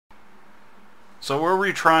So we're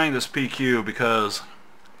retrying this PQ because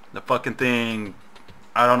the fucking thing,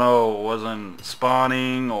 I don't know, wasn't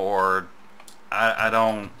spawning, or I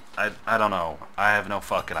don't know. I have no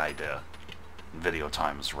fucking idea. Video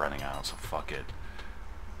time is running out, so fuck it.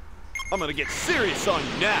 I'm gonna get serious on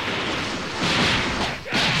you now.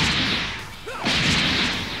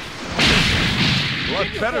 A lot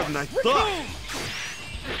better than I thought.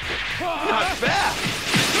 Not bad.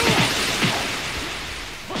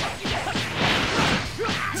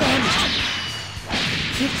 Damn it!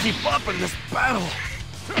 Can't keep up in this battle.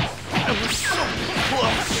 I was so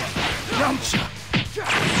close. Yamcha.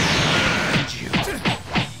 And you. What's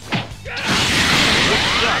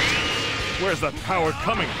that? Where's that power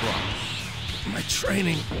coming from? My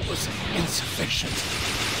training was insufficient.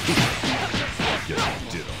 Guess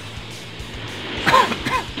you did.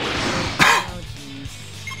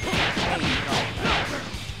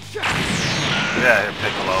 Yeah, here,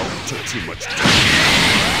 Piccolo. Took too much time.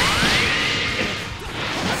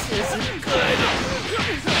 This isn't good.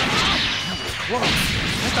 That was close. I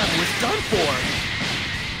thought it was done for.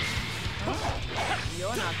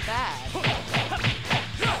 You're not bad.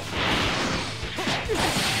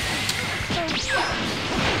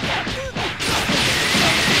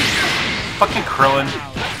 Fucking Krillin.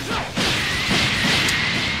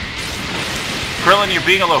 Krillin, you're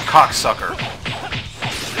being a little cocksucker.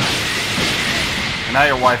 And now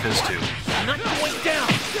your wife is too. I'm not going down.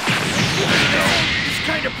 There you go. This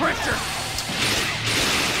kind of pressure.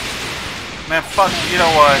 Man, fuck, you know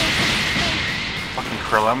what? Fucking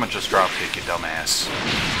Krillin, I'm gonna just drop kick you, dumbass.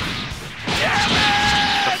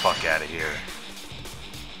 Get the fuck out of here.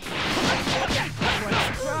 What a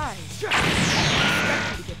surprise. I didn't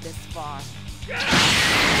expect you to get this far. That's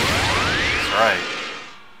right.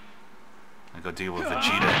 I go deal with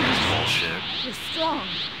Vegeta and his bullshit. You're strong.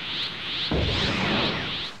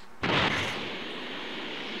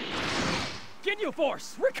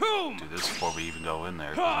 Xenoverse, Recoome! Do this before we even go in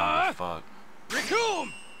there. What the fuck?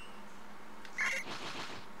 Recoome!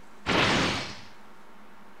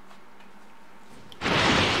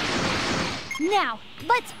 Now,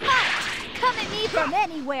 let's fight! Come at me from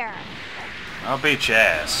anywhere! I'll beat your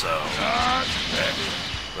ass, so...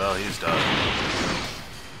 Well, he's done.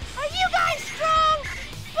 Are you guys strong?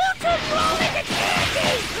 Bluetooth rolling the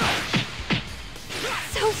candy!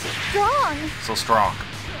 So strong! So strong.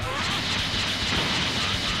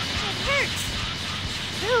 It hurts!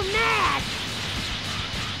 Too mad!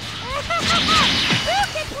 Who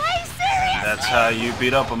can play serious? That's how you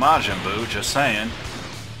beat up a Majin Buu, just saying.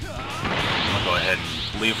 I'm gonna go ahead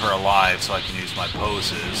and leave her alive so I can use my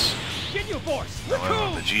poses. Xenoverse, That way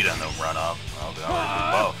when Vegeta and they'll run up, I'll be already do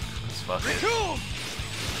both. Cause fuck it.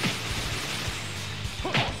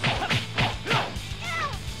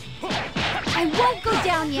 I won't go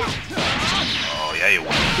down yet! Oh, yeah, you will.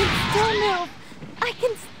 I can still move! I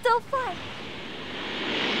can still fight!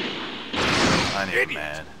 I need you,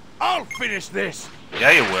 man. I'll finish this!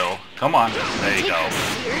 Yeah, you will. Come on. There you Take go. this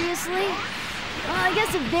seriously? Well, I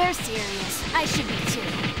guess if they're serious, I should be too.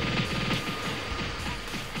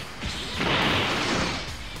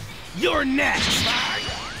 You're next! I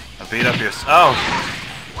beat up your... Oh!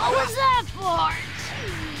 What was that for?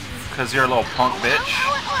 Because you're a little punk bitch.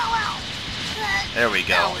 There we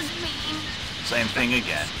That go. was mean. Same thing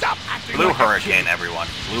again. Stop acting Blue like a Hurricane, kid. everyone.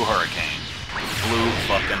 Blue Hurricane. Blue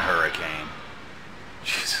fucking Hurricane.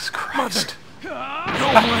 Jesus Christ. Go on!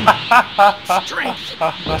 Strength!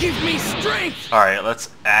 Give me strength! Alright, let's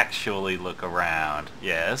actually look around.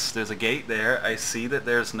 Yes, there's a gate there. I see that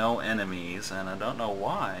there's no enemies, and I don't know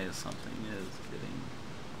why something is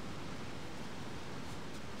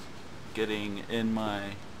getting in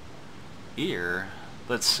my ear.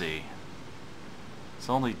 Let's see. It's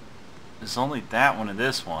only that one and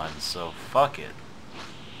this one, so fuck it.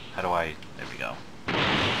 How do I... There we go.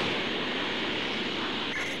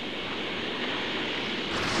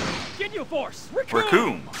 Xenoverse,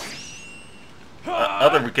 Recoome!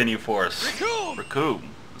 Other Xenoverse. Recoome! Recoome.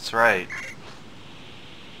 That's right.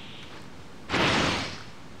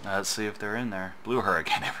 Now let's see if they're in there. Blue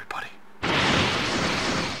Hurricane, everybody.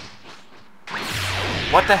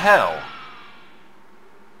 What the hell?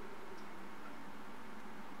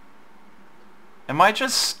 Am I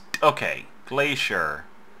just... Okay. Glacier.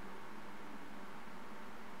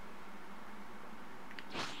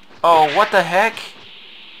 Oh, what the heck?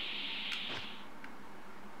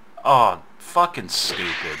 Oh, fucking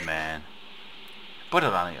stupid, man. Put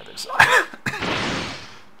it on the other side.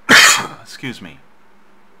 Excuse me.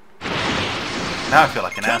 Now I feel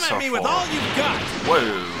like an asshole. Come at me with all you've got!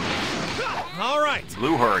 Whoa. All right.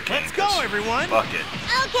 Blue Hurricane. Let's go, everyone! Fuck it.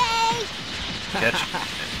 Okay! Catch.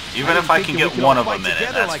 Even if I can get one of them in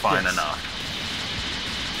it, that's fine enough.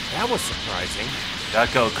 That was surprising. Got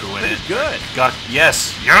Goku in it. Good.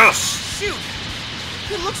 Yes! Yes! Shoot!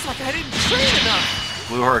 It looks like I didn't train enough.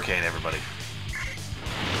 Blue Hurricane, everybody.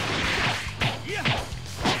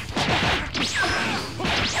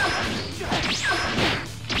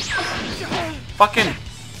 Fucking...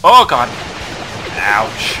 Oh, God.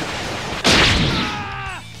 Ouch.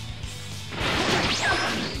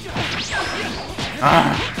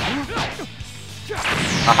 Aha!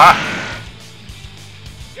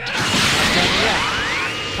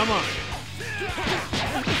 Come on.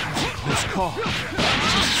 Close call.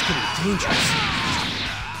 This is gonna be dangerous.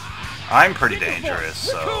 I'm pretty dangerous,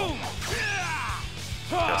 so...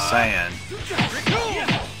 Just saying.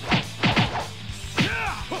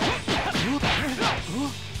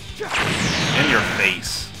 In your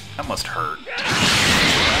face. That must hurt.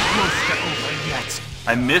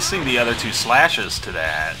 I'm missing the other two slashes to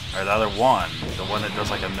that, or the other one. The one that does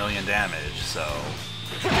like 1,000,000 damage, so...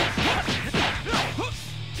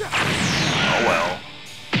 Oh well.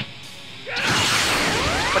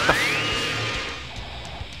 What the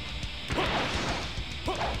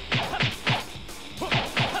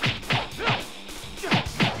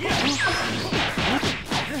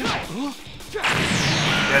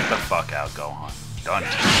Get the fuck out, Gohan. Done.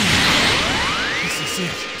 This is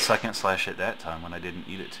it. Second slash hit that time when I didn't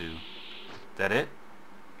need it to. That it?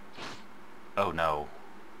 Oh no.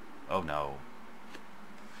 Oh no.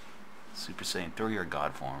 Super Saiyan 3 or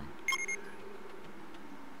God form?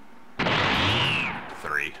 3.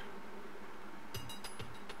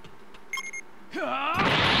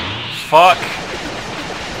 Fuck!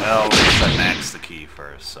 Well, at least I maxed the key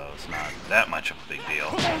first, so it's not that much of a big deal.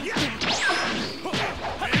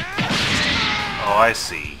 Oh, I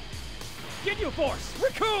see. Get your force,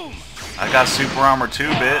 Raccoon! I got super armor too,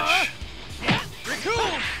 bitch.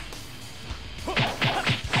 Raccoon!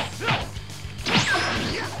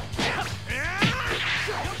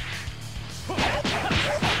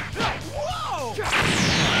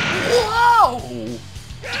 Whoa!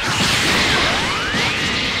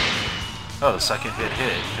 Oh, the second hit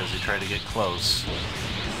because he tried to get close.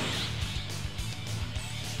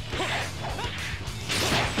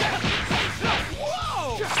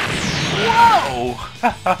 Whoa!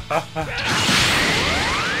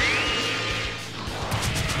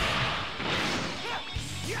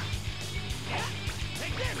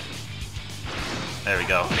 There we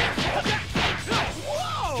go.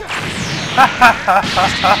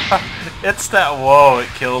 It's that whoa, it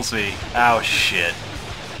kills me. Oh shit.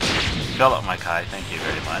 Fill up my Kai, thank you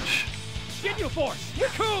very much. Get your force,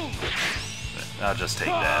 Raccoon! I'll just take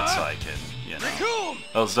that so I can, you know.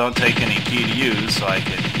 Those don't take any key to use, so I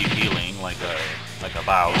can keep healing like a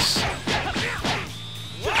boss.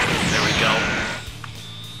 There we go.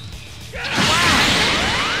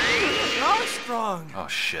 Wow! You're strong! Oh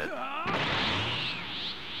shit.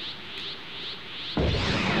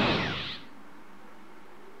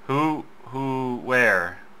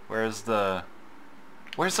 Where? Where's the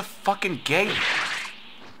fucking gate?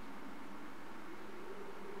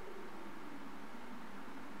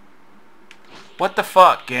 What the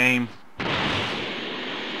fuck, game?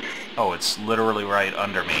 Oh, it's literally right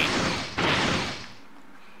under me.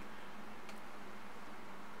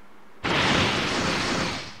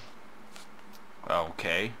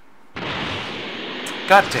 Okay.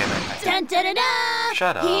 God damn it. Dun, dun, dun, dun.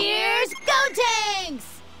 Shut up. Here's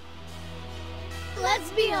Gotenks!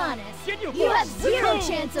 Let's be honest, you have zero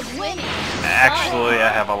chance of winning. Actually, I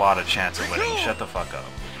have a lot of chance of winning. Shut the fuck up.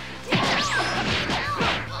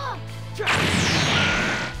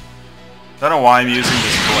 Don't know why I'm using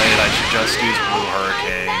this blade. I should just use Blue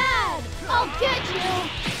Hurricane. Bad. I'll get you.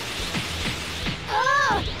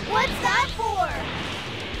 What's that for?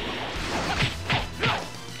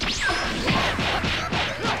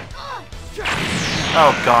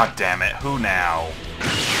 Oh god damn it! Who now?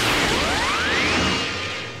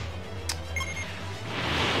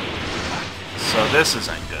 So this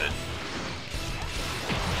isn't good.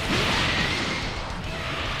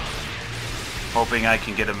 Hoping I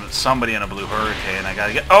can get him somebody in a Blue Hurricane. I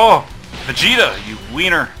gotta get. Oh! Vegeta, you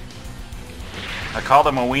wiener! I called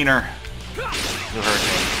him a wiener. Blue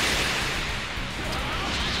Hurricane.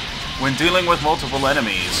 When dealing with multiple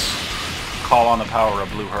enemies, call on the power of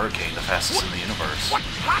Blue Hurricane, the fastest in the universe. What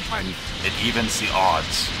happened? It evens the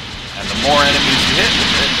odds. And the more enemies you hit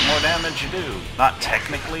with it, the more damage you do. Not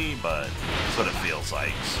technically, but that's what it feels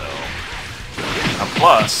like, so...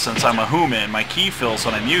 plus, since I'm a human, my ki fills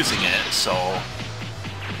when I'm using it, so...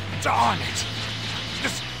 Darn it!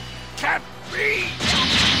 This can't be!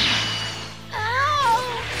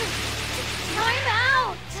 Ow! Time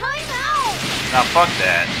out! Time Now fuck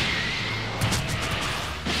that.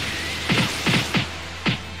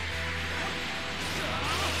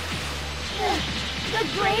 The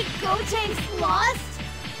Great Gotenks lost?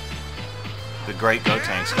 The Great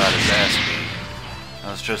Gotenks got his ass beat.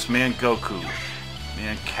 Now it's just me and Goku. Me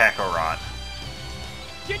and Kakarot.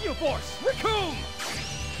 Xenoverse, Raccoon!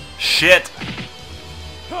 Shit!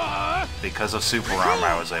 Because of super armor,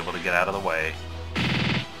 I was able to get out of the way.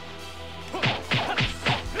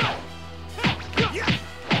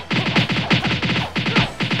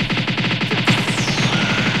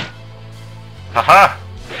 Haha!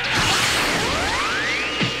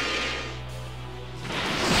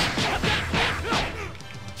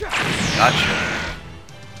 Gotcha.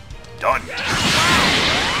 Done. You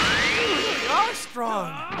are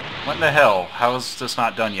strong. What the hell? How is this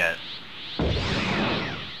not done yet?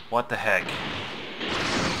 What the heck?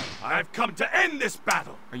 I've come to end this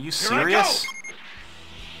battle. Are you Here I serious? go.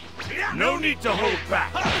 No need to hold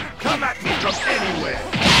back. Come at me from anywhere.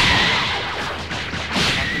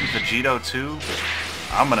 Vegito too?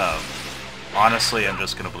 I'm gonna... Honestly, I'm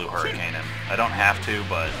just gonna Blue Hurricane him. I don't have to,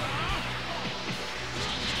 but...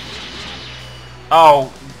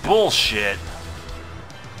 Oh, bullshit.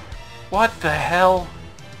 What the hell?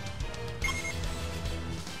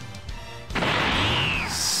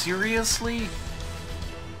 Seriously?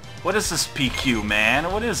 What is this PQ,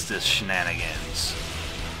 man? What is this shenanigans?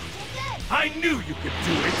 I knew you could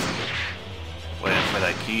do it. Waiting for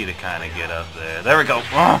that key to kind of get up there. There we go.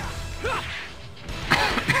 Get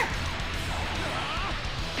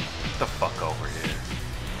the fuck over here.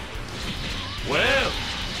 Well,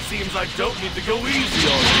 seems I don't need to go easy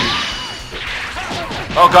on you.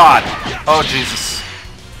 Oh god! Oh Jesus.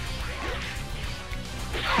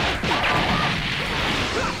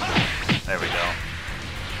 There we go.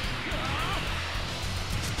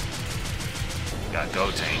 Got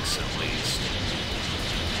Gotenks at least.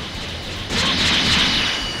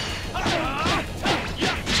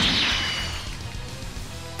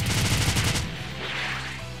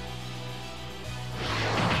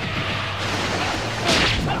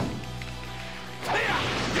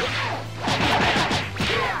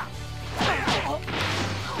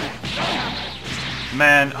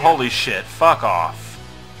 Man, holy shit, fuck off.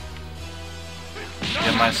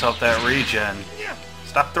 Give myself that regen.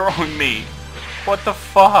 Stop throwing me. What the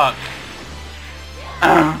fuck?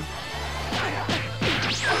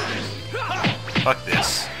 Fuck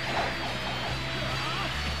this.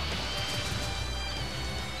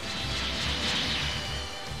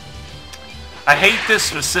 I hate this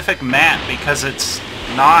specific map because it's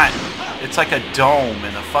not... It's like a dome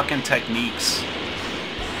and the fucking techniques.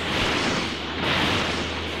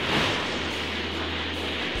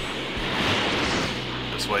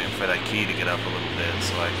 Just waiting for that key to get up a little bit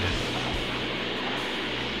so I can...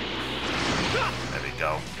 There we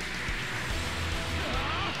go.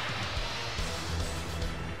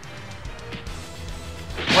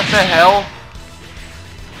 What the hell?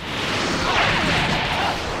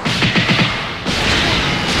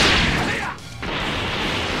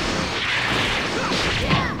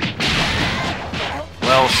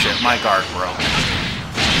 Well, shit, my guard broke.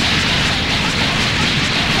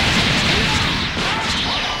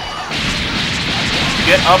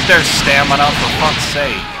 Get up there, stamina, for fuck's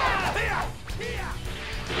sake.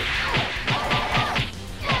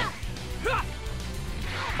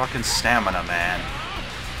 Fucking stamina, man.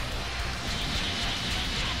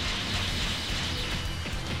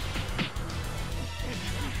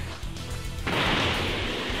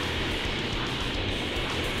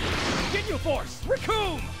 Xenoverse,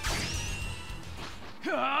 Raccoon!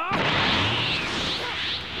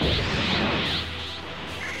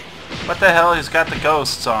 What the hell? He's got the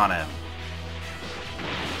ghosts on him.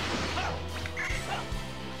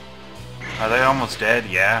 Are they almost dead?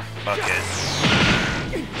 Yeah. Fuck it.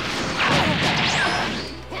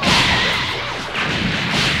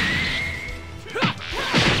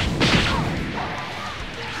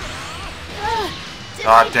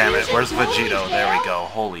 God damn it. Where's Vegito? There we go.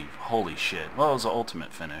 Holy shit. Well, it was an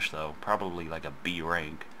ultimate finish, though. Probably like a B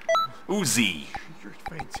rank. Uzi. You're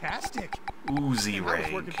fantastic. Uzi I was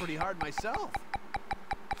rank. working pretty hard myself.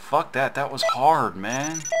 Fuck that. That was hard,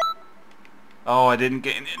 man. Oh, I didn't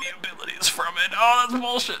gain any abilities from it. Oh, that's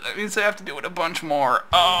bullshit. That means I have to do it a bunch more.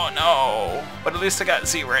 Oh, no. But at least I got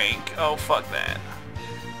Z rank. Oh, fuck that.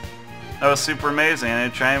 That was super amazing. I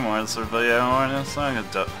need to train more. This video more.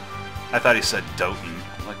 I thought he said Doten.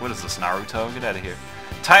 Like, what is this, Naruto? Get out of here.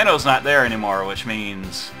 Taino's not there anymore, which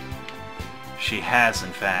means she has,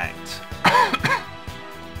 in fact.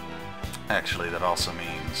 Actually, that also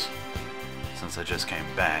means, since I just came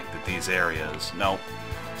back, that these areas... Nope.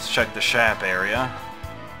 Let's check the shop area.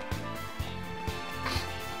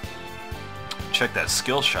 Check that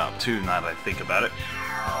skill shop too, now that I think about it.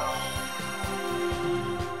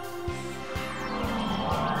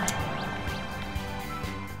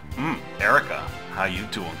 Erica, how you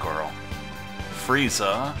doing, girl?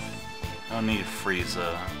 Frieza. I don't need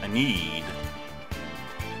Frieza. I need...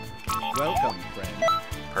 Welcome, friend.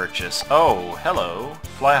 Purchase. Oh, hello.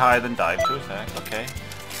 Fly high, then dive to attack. Okay.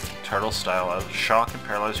 Turtle style. Shock and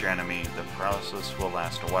paralyze your enemy. The paralysis will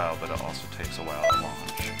last a while, but it also takes a while to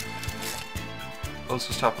launch.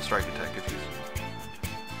 Closest top of strike attack if used.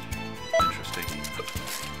 Interesting.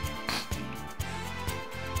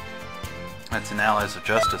 That's an Allies of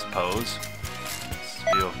Justice pose.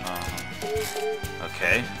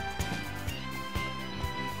 Okay.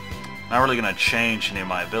 Not really gonna change any of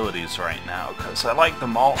my abilities right now, because I like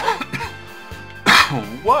them all.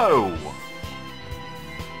 Whoa!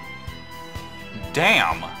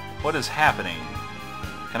 Damn! What is happening?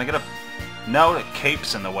 Can I get a... No, the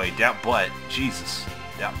cape's in the way. That butt. Jesus.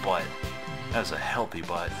 That butt. That's a healthy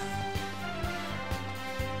butt.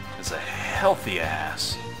 It's a healthy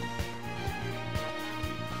ass.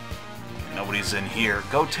 Nobody's in here.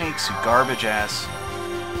 Go tanks, you garbage ass.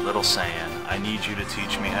 Little Saiyan, I need you to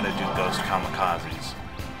teach me how to do ghost kamikazes.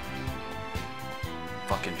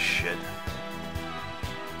 Fucking shit.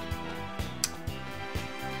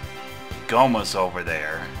 Goma's over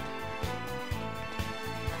there.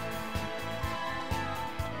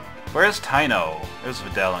 Where's Taino? There's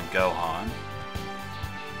Videl and Gohan.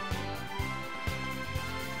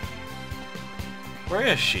 Where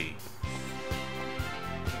is she?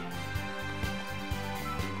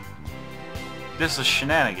 This is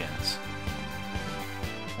shenanigans.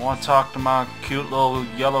 I want to talk to my cute little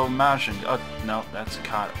yellow mountain. Oh, no, that's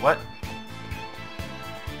caught. What?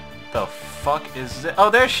 The fuck is this? Oh,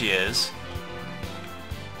 there she is.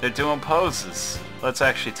 They're doing poses. Let's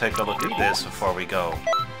actually take a look at this before we go.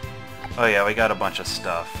 Oh yeah, we got a bunch of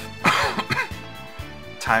stuff.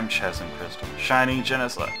 Time Chasm Crystal. Shining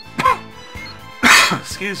Genesis.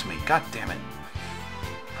 Excuse me, god damn it.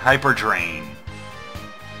 Hyper Drain.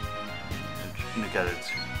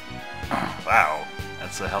 Wow,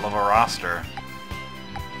 that's a hell of a roster.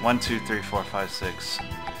 1, 2, 3, 4, 5, 6.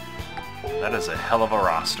 That is a hell of a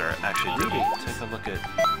roster. Actually, did we take a look at...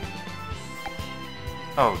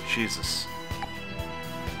 Oh, Jesus.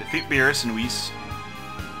 Defeat Beerus and Whis.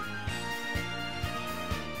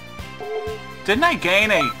 Didn't I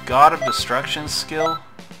gain a God of Destruction skill?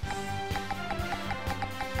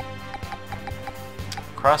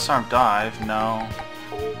 Cross-arm dive? No.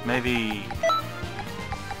 Maybe...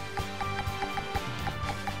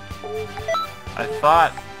 I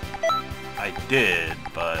thought I did,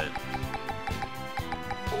 but...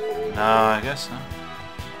 No, I guess not.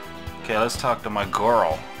 Okay, let's talk to my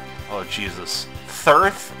girl. Oh, Jesus.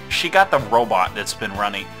 Thirth? She got the robot that's been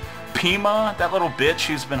running. Pima, that little bitch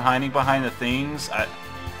who's been hiding behind the things.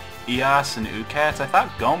 Eos and Ukats? I thought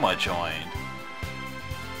Goma joined.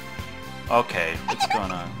 Okay, what's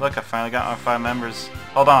going on? Look, I finally got my 5 members.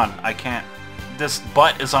 Hold on, I can't... This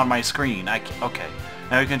butt is on my screen. Okay.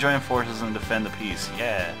 Now we can join forces and defend the peace.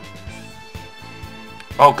 Yeah.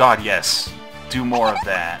 Oh god, yes. Do more of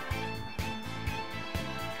that.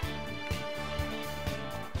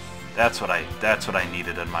 That's what I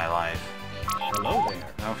needed in my life. Hello there.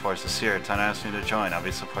 No force is here. Taino asked me to join. I'll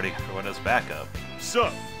be supporting everyone as backup.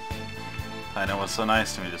 Sup? Taino was so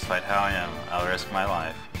nice to me despite how I am. I'll risk my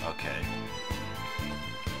life. Okay.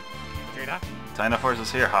 Taino force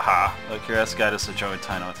is here. Haha. Look, your ass guide us to join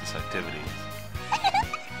Taino with his activities.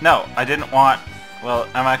 No, I didn't want... Well,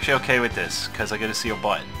 I'm actually okay with this, because I get to see your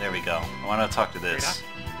butt. There we go. I want to talk to this.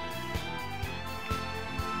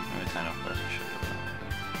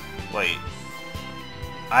 Wait.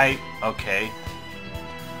 Okay.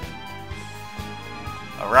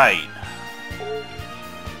 Alright.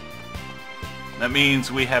 That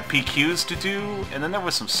means we have PQs to do, and then there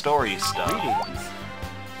was some story stuff.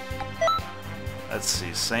 Let's see.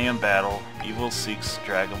 Saiyan Battle. Evil seeks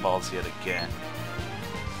Dragon Balls yet again.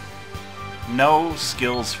 No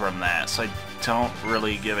skills from that, so I don't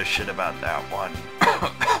really give a shit about that one.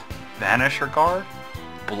 Vanisher Guard?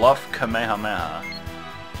 Bluff Kamehameha.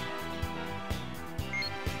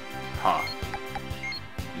 Huh.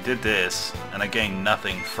 You did this, and I gained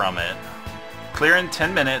nothing from it. Clear in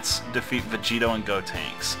 10 minutes, defeat Vegito and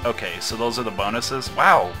Gotenks. Okay, so those are the bonuses?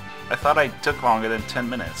 Wow! I thought I took longer than 10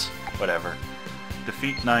 minutes. Whatever.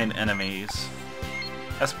 Defeat 9 enemies.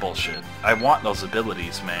 That's bullshit. I want those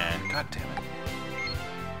abilities, man. God damn it.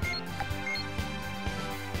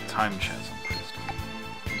 Time Chasm Crystal.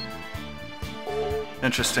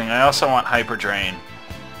 Interesting. I also want Hyper Drain.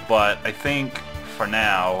 but I think for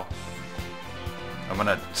now I'm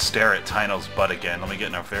gonna stare at Tyno's butt again. Let me get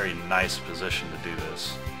in a very nice position to do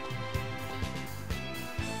this.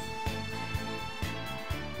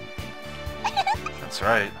 That's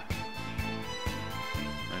right.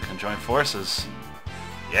 We can join forces.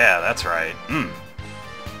 Yeah, that's right. I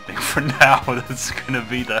think for now this is gonna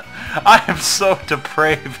be the I am so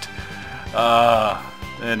depraved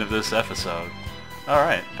end of this episode.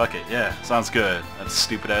 Alright, fuck it, yeah, sounds good. That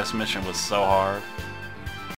stupid ass mission was so hard.